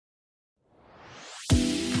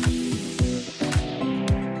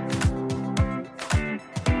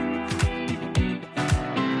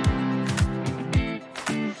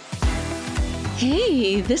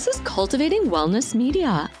Hey, this is Cultivating Wellness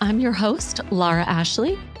Media. I'm your host, Laura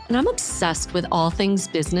Ashley, and I'm obsessed with all things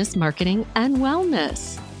business, marketing, and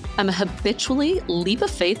wellness. I'm a habitually leap of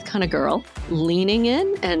faith kind of girl, leaning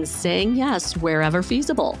in and saying yes wherever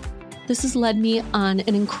feasible. This has led me on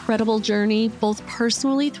an incredible journey, both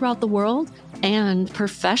personally throughout the world and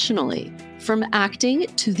professionally, from acting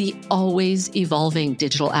to the always evolving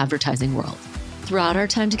digital advertising world. Throughout our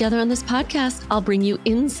time together on this podcast, I'll bring you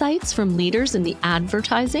insights from leaders in the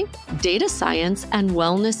advertising, data science, and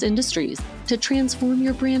wellness industries to transform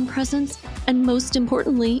your brand presence and, most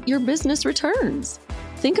importantly, your business returns.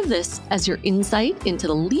 Think of this as your insight into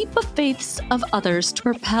the leap of faiths of others to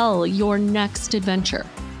propel your next adventure.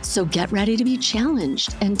 So get ready to be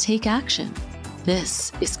challenged and take action.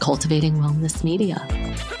 This is Cultivating Wellness Media.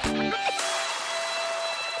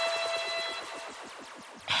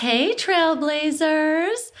 Hey,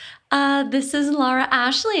 Trailblazers. This is Laura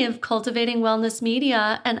Ashley of Cultivating Wellness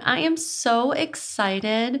Media, and I am so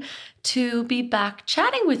excited to be back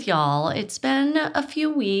chatting with y'all. It's been a few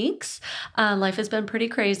weeks. Life has been pretty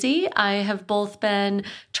crazy. I have both been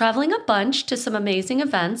traveling a bunch to some amazing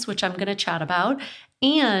events, which I'm going to chat about,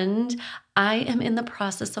 and I am in the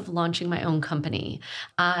process of launching my own company.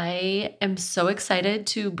 I am so excited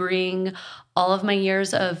to bring all of my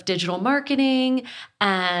years of digital marketing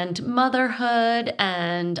and motherhood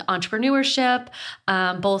and entrepreneurship,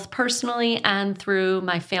 both personally and through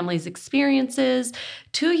my family's experiences,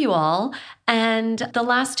 to you all. And the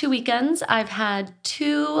last 2 weekends, I've had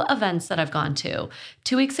 2 events that I've gone to.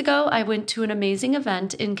 2 weeks ago, I went to an amazing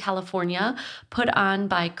event in California put on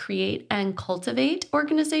by Create and Cultivate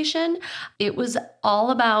organization. It was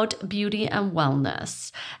all about beauty and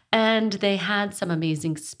wellness. And they had some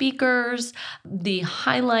amazing speakers. The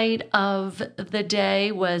highlight of the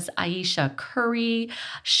day was Aisha Curry.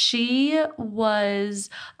 She was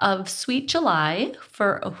of Sweet July,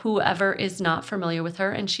 for whoever is not familiar with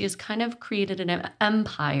her. And she has kind of created an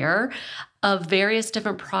empire of various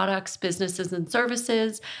different products, businesses, and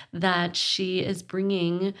services that she is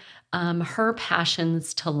bringing her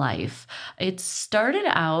passions to life. It started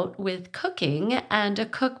out with cooking and a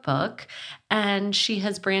cookbook, and she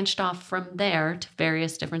has branched off from there to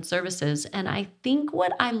various different services. And I think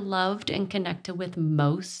what I loved and connected with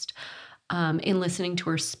most in listening to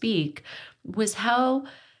her speak was how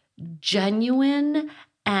genuine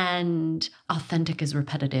and authentic is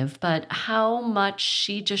repetitive, but how much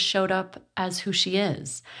she just showed up as who she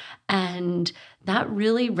is. And that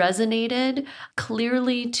really resonated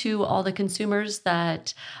clearly to all the consumers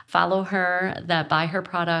that follow her, that buy her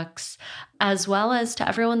products, as well as to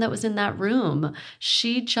everyone that was in that room.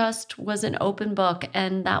 She just was an open book,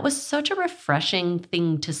 and that was such a refreshing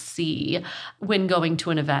thing to see when going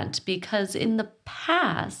to an event, because in the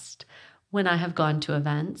past, when I have gone to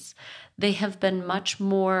events, they have been much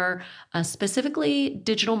more specifically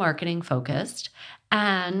digital marketing focused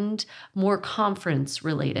and more conference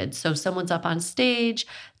related. So someone's up on stage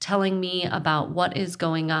telling me about what is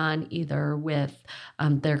going on either with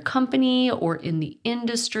their company or in the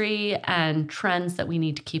industry and trends that we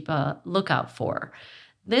need to keep a lookout for.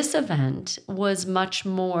 This event was much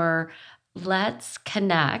more, let's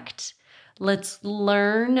connect, let's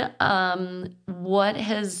learn what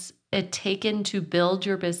has it taken to build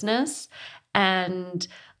your business, and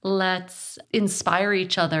let's inspire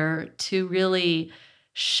each other to really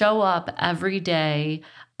show up every day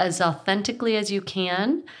as authentically as you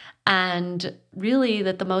can. And really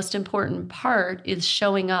that the most important part is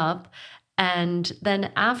showing up. And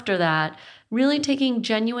then after that, really taking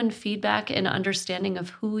genuine feedback and understanding of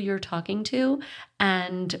who you're talking to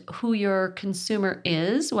and who your consumer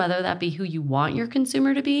is, whether that be who you want your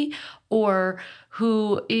consumer to be or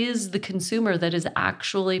who is the consumer that is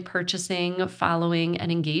actually purchasing, following,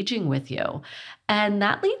 and engaging with you. And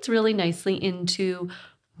that leads really nicely into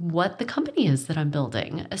what the company is that I'm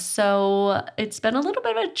building. So it's been a little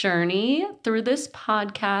bit of a journey through this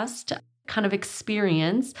podcast kind of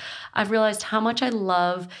experience. I've realized how much I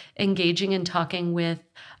love engaging and talking with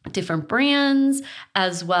different brands,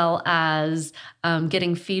 as well as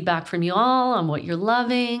getting feedback from you all on what you're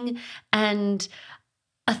loving. And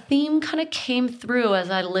a theme kind of came through as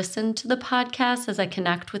I listened to the podcast, as I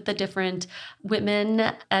connect with the different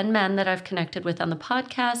women and men that I've connected with on the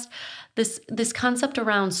podcast, this concept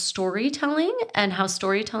around storytelling and how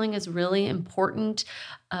storytelling is really important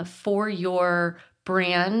for your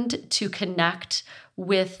brand to connect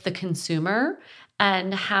with the consumer,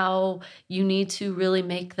 and how you need to really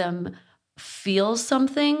make them feel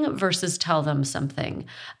something versus tell them something.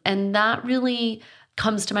 And that really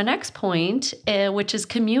comes to my next point, which is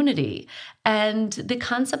community. And the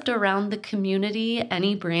concept around the community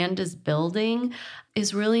any brand is building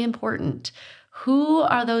is really important. Who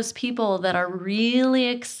are those people that are really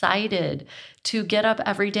excited to get up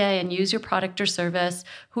every day and use your product or service?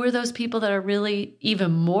 Who are those people that are really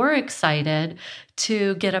even more excited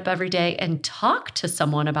to get up every day and talk to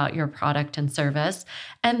someone about your product and service?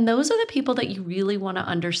 And those are the people that you really want to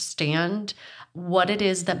understand what it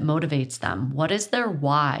is that motivates them. What is their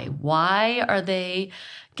why? Why are they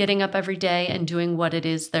getting up every day and doing what it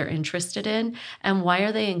is they're interested in? And why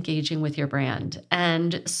are they engaging with your brand?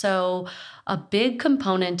 And so a big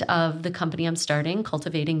component of the company I'm starting,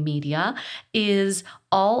 Cultivating Media, is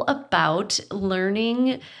all about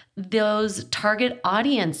learning those target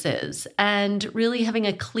audiences and really having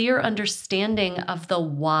a clear understanding of the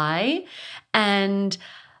why and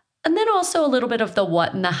then also a little bit of the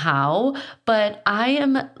what and the how, but I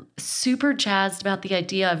am super jazzed about the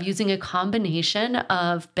idea of using a combination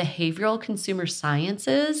of behavioral consumer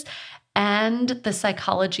sciences and the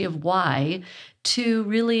psychology of why to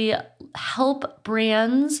really help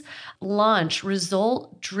brands launch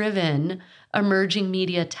result-driven emerging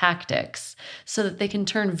media tactics so that they can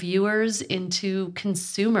turn viewers into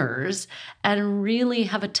consumers and really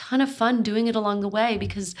have a ton of fun doing it along the way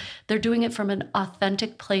because they're doing it from an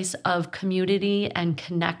authentic place of community and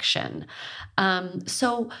connection.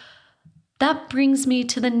 So that brings me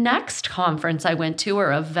to the next conference I went to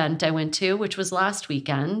or event I went to, which was last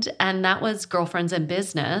weekend, and that was Girlfriends in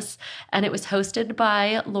Business. And it was hosted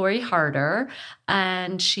by Lori Harder,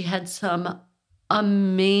 and she had some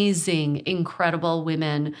amazing, incredible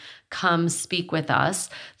women come speak with us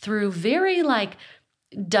through very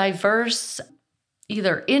diverse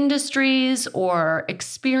either industries or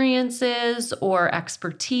experiences or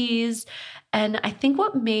expertise. And I think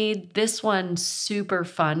what made this one super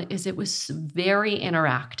fun is it was very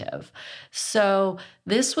interactive. So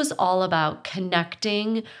this was all about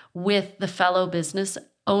connecting with the fellow business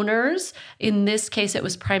owners. In this case, it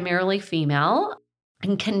was primarily female.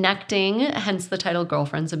 And connecting, hence the title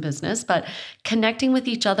Girlfriends in Business, but connecting with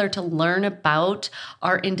each other to learn about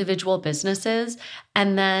our individual businesses.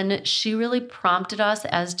 And then she really prompted us,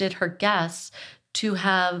 as did her guests, to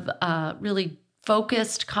have really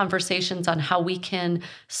focused conversations on how we can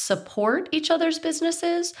support each other's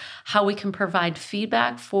businesses, how we can provide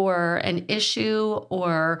feedback for an issue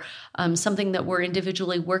or something that we're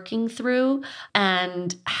individually working through,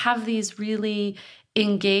 and have these really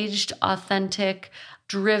engaged, authentic,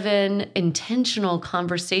 driven, intentional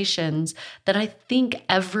conversations that I think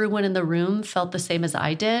everyone in the room felt the same as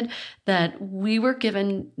I did, that we were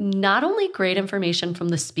given not only great information from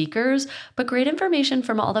the speakers, but great information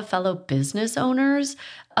from all the fellow business owners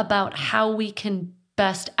about how we can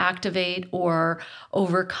best activate or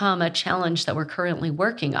overcome a challenge that we're currently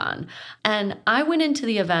working on. And I went into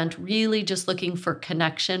the event really just looking for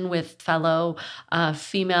connection with fellow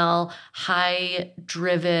female,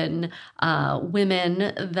 high-driven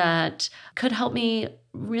women that could help me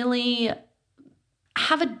really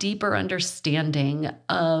have a deeper understanding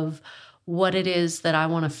of what it is that I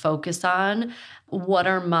want to focus on. What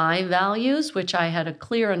are my values, which I had a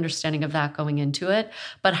clear understanding of that going into it,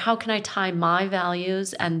 but how can I tie my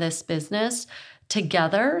values and this business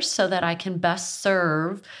together so that I can best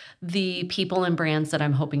serve the people and brands that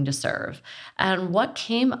I'm hoping to serve? And what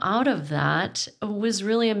came out of that was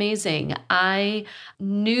really amazing. I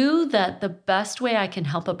knew that the best way I can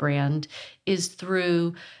help a brand is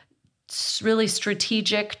through really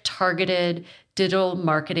strategic, targeted digital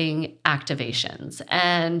marketing activations.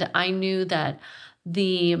 And I knew that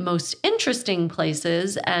the most interesting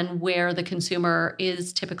places and where the consumer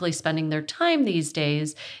is typically spending their time these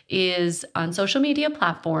days is on social media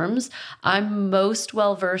platforms. I'm most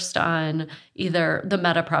well-versed on either the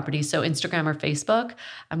Meta properties, so Instagram or Facebook.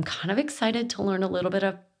 I'm kind of excited to learn a little bit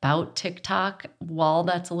about TikTok. While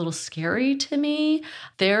that's a little scary to me,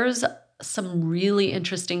 there's some really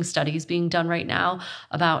interesting studies being done right now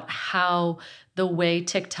about how the way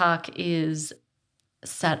TikTok is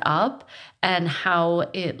set up and how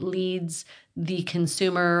it leads the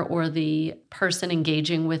consumer or the person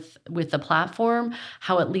engaging with the platform,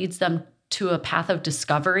 how it leads them to a path of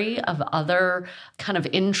discovery of other kind of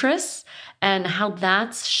interests, and how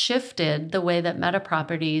that's shifted the way that Meta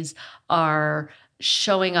properties are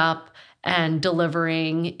showing up and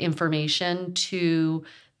delivering information to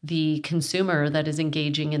the consumer that is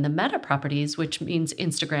engaging in the Meta properties, which means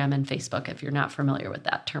Instagram and Facebook, if you're not familiar with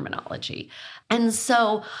that terminology. And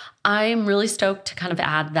so I'm really stoked to kind of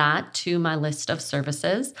add that to my list of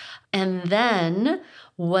services. And then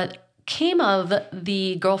what came of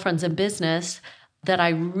the Girlfriends in Business that I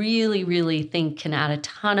really, really think can add a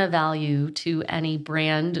ton of value to any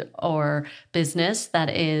brand or business that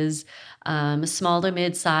is small to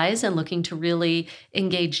mid-size and looking to really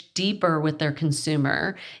engage deeper with their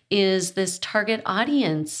consumer is this target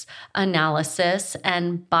audience analysis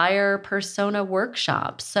and buyer persona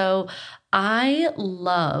workshop. So I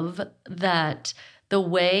love that the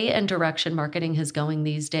way and direction marketing is going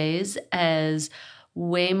these days is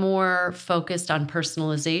way more focused on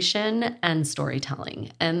personalization and storytelling.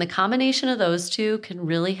 And the combination of those two can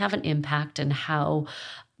really have an impact on how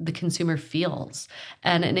the consumer feels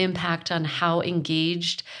and an impact on how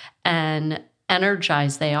engaged and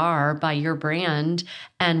energized they are by your brand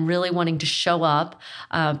and really wanting to show up,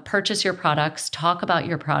 purchase your products, talk about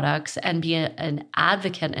your products, and be an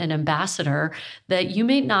advocate and ambassador that you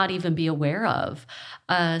may not even be aware of.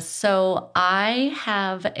 So I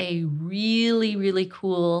have a really, really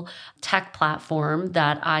cool tech platform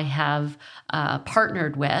that I have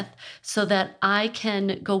partnered with so that I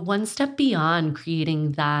can go one step beyond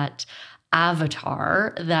creating that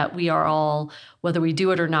avatar that we are all, whether we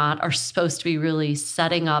do it or not, are supposed to be really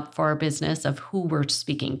setting up for our business of who we're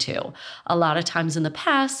speaking to. A lot of times in the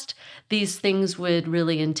past, these things would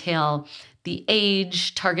really entail the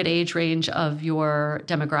target age range of your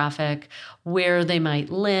demographic, where they might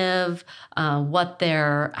live, what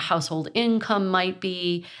their household income might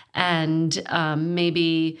be, and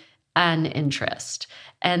maybe an interest.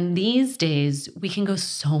 And these days, we can go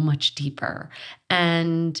so much deeper.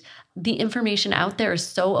 And the information out there is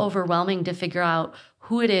so overwhelming to figure out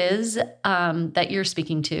who it is that you're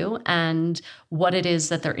speaking to and what it is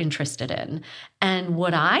that they're interested in. And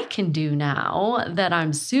what I can do now that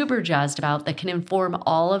I'm super jazzed about that can inform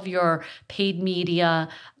all of your paid media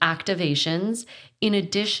activations, in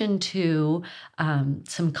addition to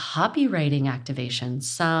some copywriting activations,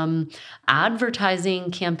 some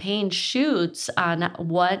advertising campaign shoots on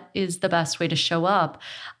what is the best way to show up,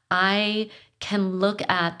 I can look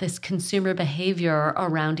at this consumer behavior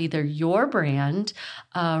around either your brand,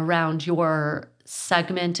 around your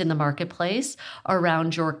segment in the marketplace,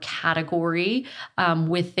 around your category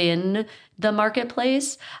within the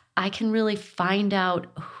marketplace. I can really find out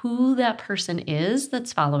who that person is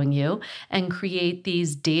that's following you and create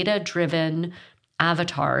these data-driven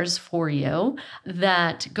avatars for you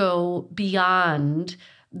that go beyond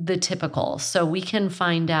the typical. So we can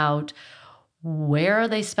find out, where are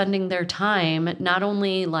they spending their time? Not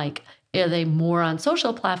only like, are they more on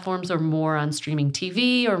social platforms or more on streaming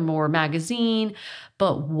TV or more magazine,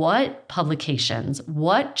 but what publications,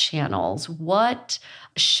 what channels, what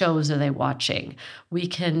shows are they watching? We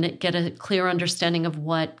can get a clear understanding of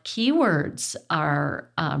what keywords are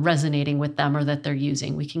resonating with them or that they're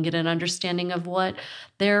using. We can get an understanding of what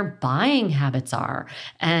their buying habits are.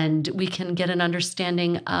 And we can get an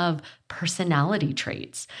understanding of personality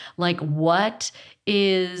traits, like what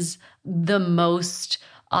is the most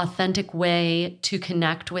authentic way to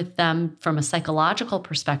connect with them from a psychological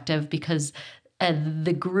perspective, because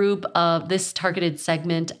the group of this targeted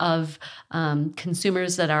segment of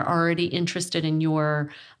consumers that are already interested in your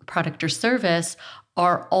product or service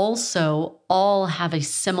are also all have a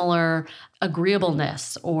similar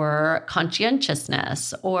agreeableness or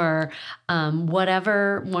conscientiousness or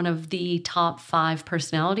whatever one of the top 5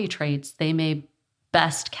 personality traits they may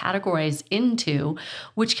best categorize into,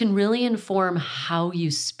 which can really inform how you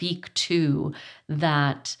speak to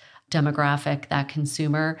that demographic, that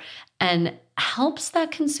consumer, and helps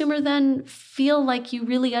that consumer then feel like you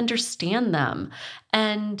really understand them.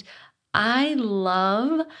 And I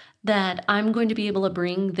love that I'm going to be able to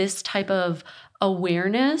bring this type of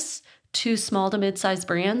awareness to small to mid-sized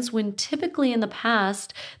brands when typically in the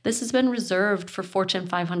past, this has been reserved for Fortune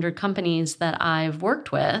 500 companies that I've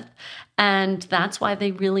worked with. And that's why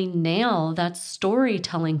they really nail that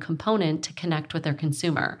storytelling component to connect with their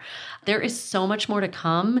consumer. There is so much more to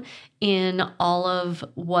come in all of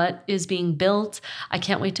what is being built. I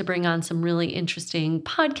can't wait to bring on some really interesting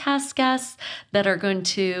podcast guests that are going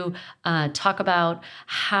to talk about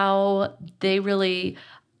how they really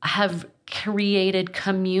have created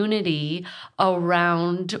community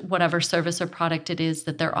around whatever service or product it is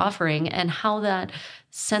that they're offering, and how that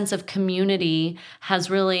sense of community has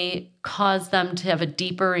really caused them to have a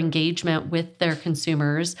deeper engagement with their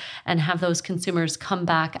consumers and have those consumers come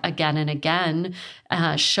back again and again,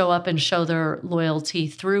 show up and show their loyalty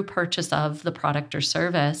through purchase of the product or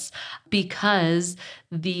service, because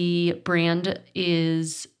the brand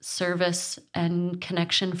is service and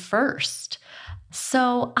connection first.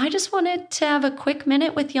 So I just wanted to have a quick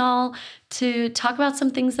minute with y'all to talk about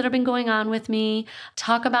some things that have been going on with me,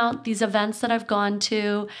 talk about these events that I've gone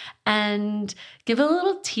to, and give a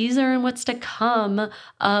little teaser on what's to come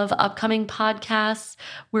of upcoming podcasts.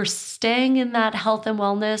 We're staying in that health and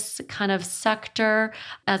wellness kind of sector.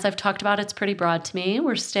 As I've talked about, it's pretty broad to me.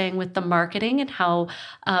 We're staying with the marketing and how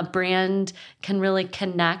a brand can really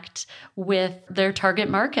connect with their target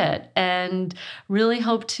market, and really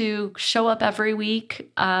hope to show up every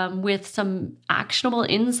week with some actionable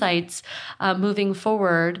insights moving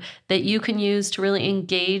forward that you can use to really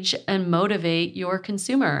engage and motivate your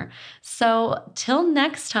consumer. So till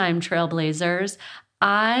next time, Trailblazers,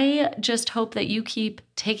 I just hope that you keep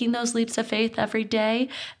taking those leaps of faith every day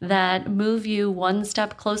that move you one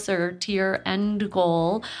step closer to your end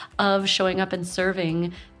goal of showing up and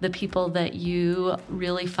serving the people that you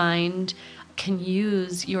really find can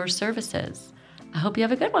use your services. I hope you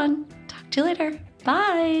have a good one. Talk to you later.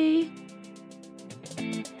 Bye.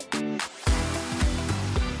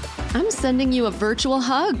 I'm sending you a virtual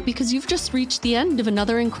hug because you've just reached the end of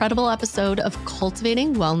another incredible episode of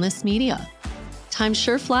Cultivating Wellness Media. Time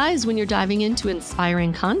sure flies when you're diving into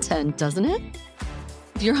inspiring content, doesn't it?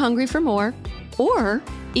 If you're hungry for more or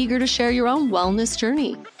eager to share your own wellness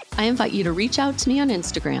journey, I invite you to reach out to me on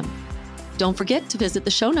Instagram. Don't forget to visit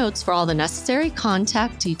the show notes for all the necessary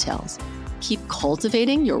contact details. Keep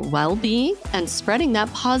cultivating your well-being and spreading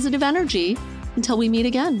that positive energy until we meet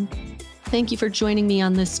again. Thank you for joining me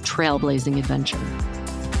on this trailblazing adventure.